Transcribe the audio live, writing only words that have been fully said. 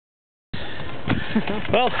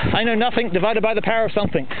Well, I know nothing divided by the power of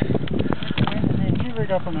something. Can you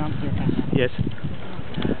rig up and mount to your camera? Yes.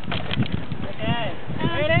 Okay.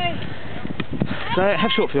 Ready? So I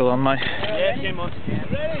have short fuel on my... Yes, game on.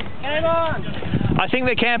 Ready? Game on! I think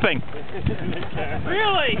they're camping.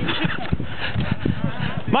 Really?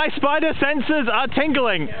 My spider senses are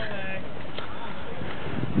tingling.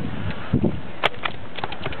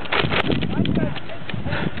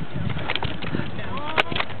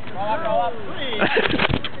 Roll up, please.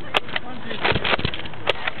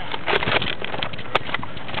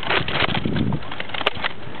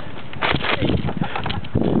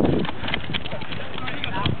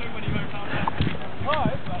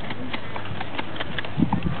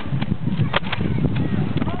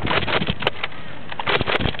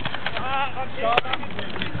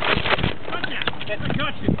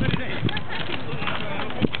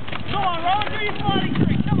 Come on, Rowan, do your sliding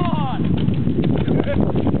trick, come on!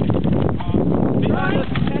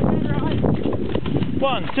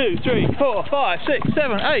 1, 2, 3, 4, 5, 6,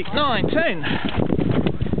 7, 8, 9, 10.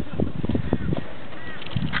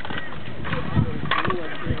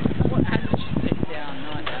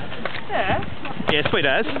 Yeah? Yes, sweet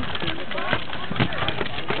as. I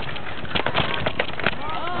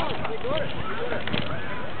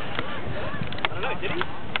don't know, did he?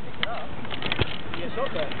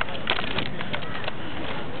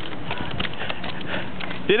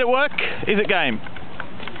 Did it work? Is it game?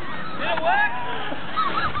 Did it work?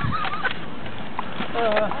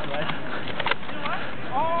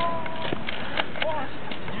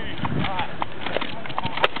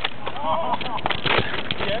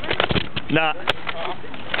 Nah.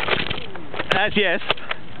 That's yes.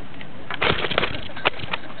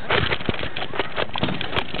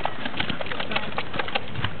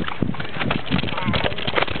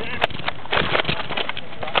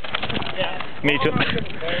 Me too.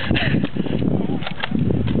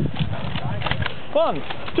 1,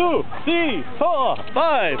 2, 3, 4,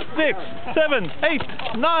 5, 6, 7, 8,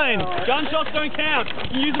 9. Gunshots don't count.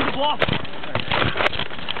 You use them to block.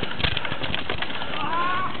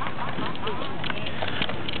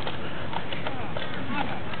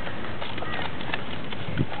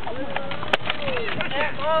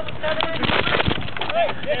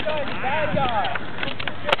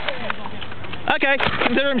 Okay,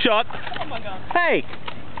 consider him shot. Oh my God. Hey!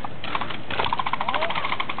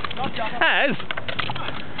 Az!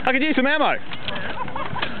 I could use some ammo.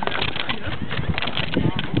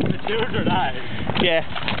 The children, eh? Yeah,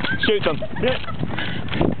 shoot them.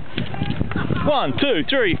 1, 2,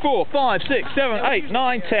 3, 4, 5, 6, 7, 8,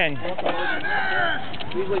 9, 10.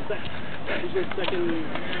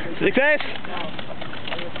 Success!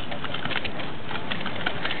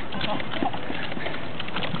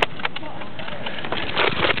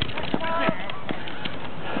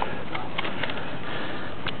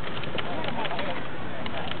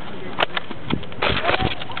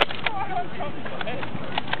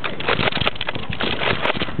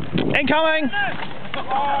 Incoming!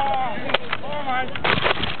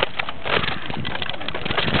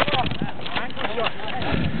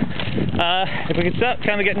 If we could start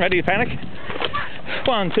kind of getting ready to panic.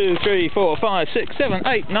 1, 2, 3, 4, 5, 6, 7,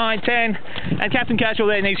 8, 9, 10. And Captain Catchall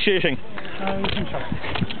there needs shooting.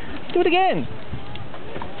 Do it again!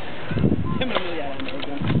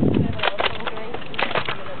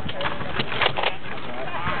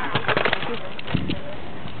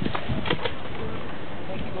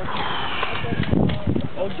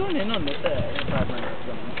 I'll join in on this.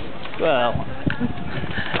 Well,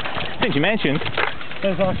 since you mentioned.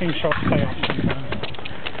 There's arcing shots pay off sometimes.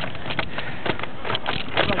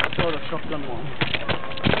 I'd like to throw the shotgun one.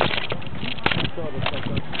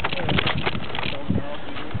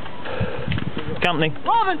 Company.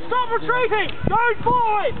 Robin, stop retreating! Go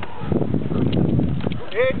forward!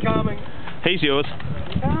 Incoming. He's yours.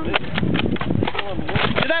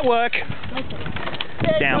 Did that work?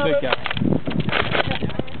 Down. Good go.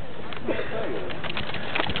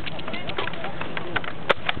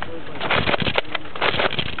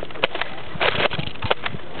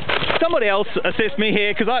 Somebody else assist me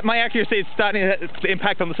here, because my accuracy is starting to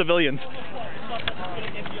impact on the civilians.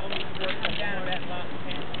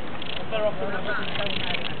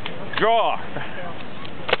 Draw.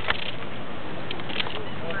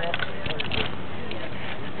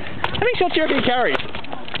 How many shots do you reckon he carries?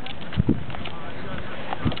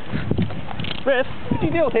 Riff, could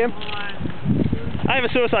you deal with him? I have a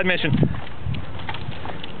suicide mission.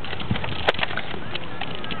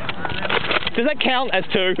 Does that count as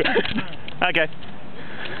 2? Okay.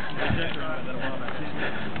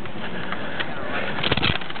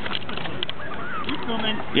 Keep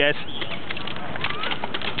filming. Yes.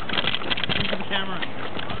 Into the camera.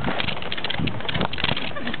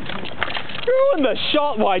 on the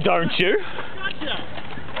shot, why don't you?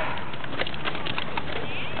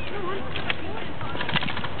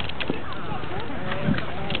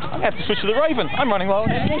 I have to switch to the Raven. I'm running low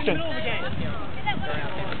on ammunition.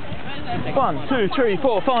 1, 2, 3,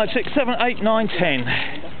 4, 5, 6, 7, 8, 9, 10.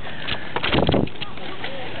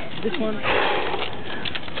 This one.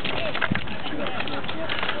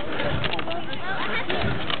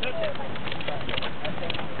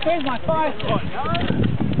 Here's my 5 spot.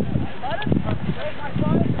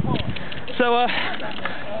 So,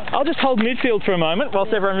 I'll just hold midfield for a moment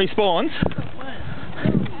whilst everyone respawns.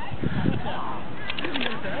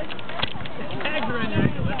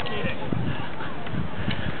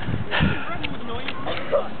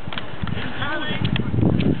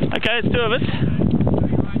 Okay, it's 2 of us.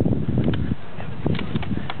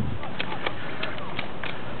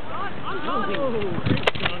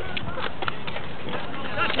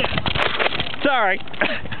 Sorry.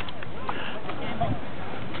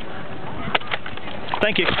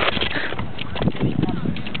 Thank you.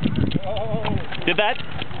 Did that?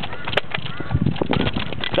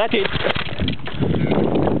 That did.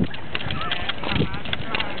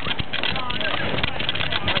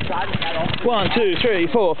 One, 2, 3,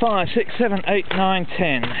 4, 5, 6, 7, 8, 9,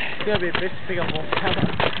 10. It's gonna be a bit bigger ball.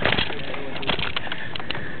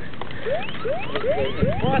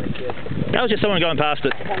 That was just someone going past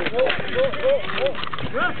it.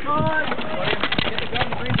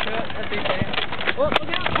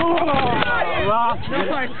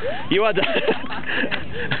 You are done.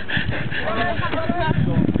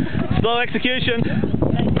 Slow execution.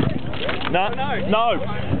 No,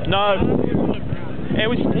 no. He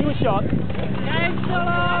was shot. Game's still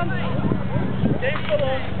on. Game's still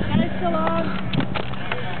on. Game's still on.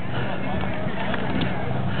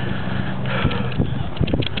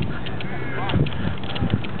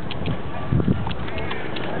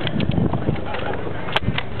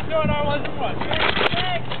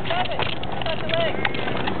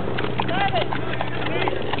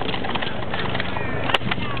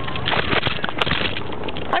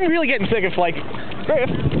 I'm really getting sick of Flake. Griff,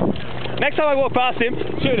 next time I walk past him,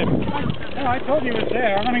 shoot him. No, I told you it was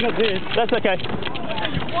there. I've only got this. That's okay.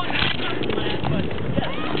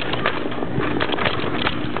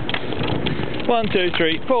 One, 2,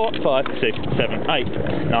 3, 4, 5, 6, 7, 8,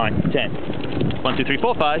 9, 10. 1, 2, 3,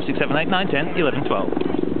 4, 5, 6, 7, 8, 9, 10, 11, 12.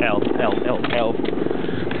 L.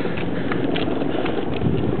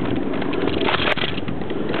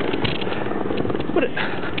 Put it.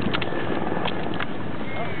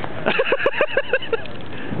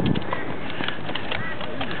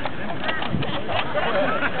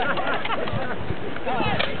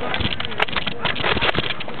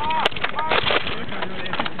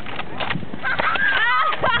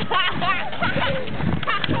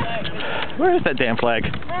 Where is that damn flag?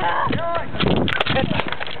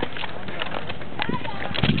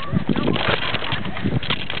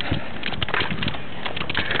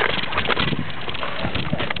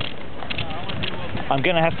 I'm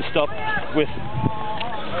going to have to stop with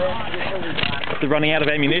the running out of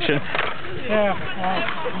ammunition. Yeah,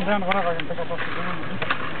 I'm down to whatever I can pick up off the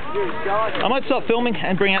ground. I might stop filming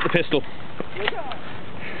and bring out the pistol.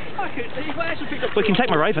 We can take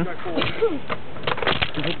my Raven.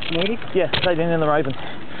 Is it loaded? Yeah, stay in the Raven.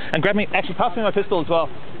 And grab me, actually pass me my pistol as well.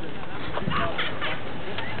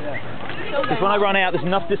 Because when I run out, there's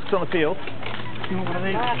enough discs on the field. You want one of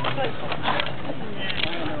these?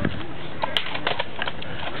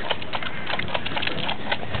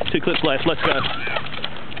 2 clips left, let's go.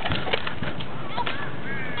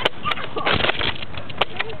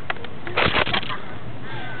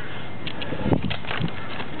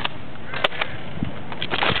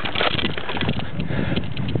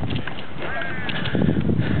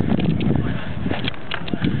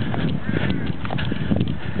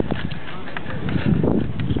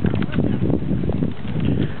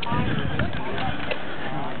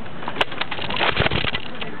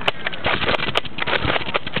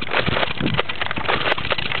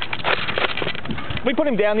 We put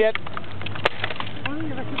him down yet?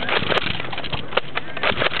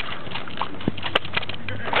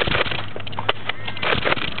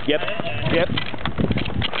 Yep.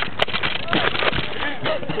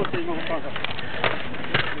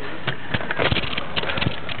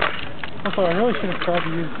 Also, I really should have tried to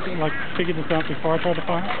use, figure this out before I tried to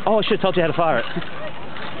fire it. Oh, I should have told you how to fire it.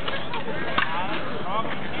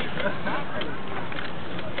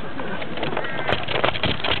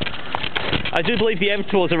 I do believe the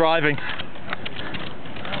M2 is arriving.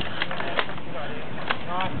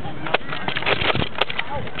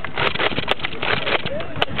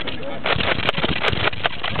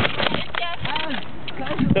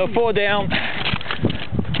 So 4 down.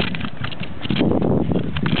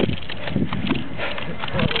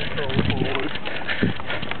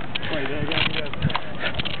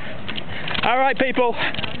 All right, people.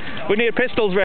 We need pistols ready.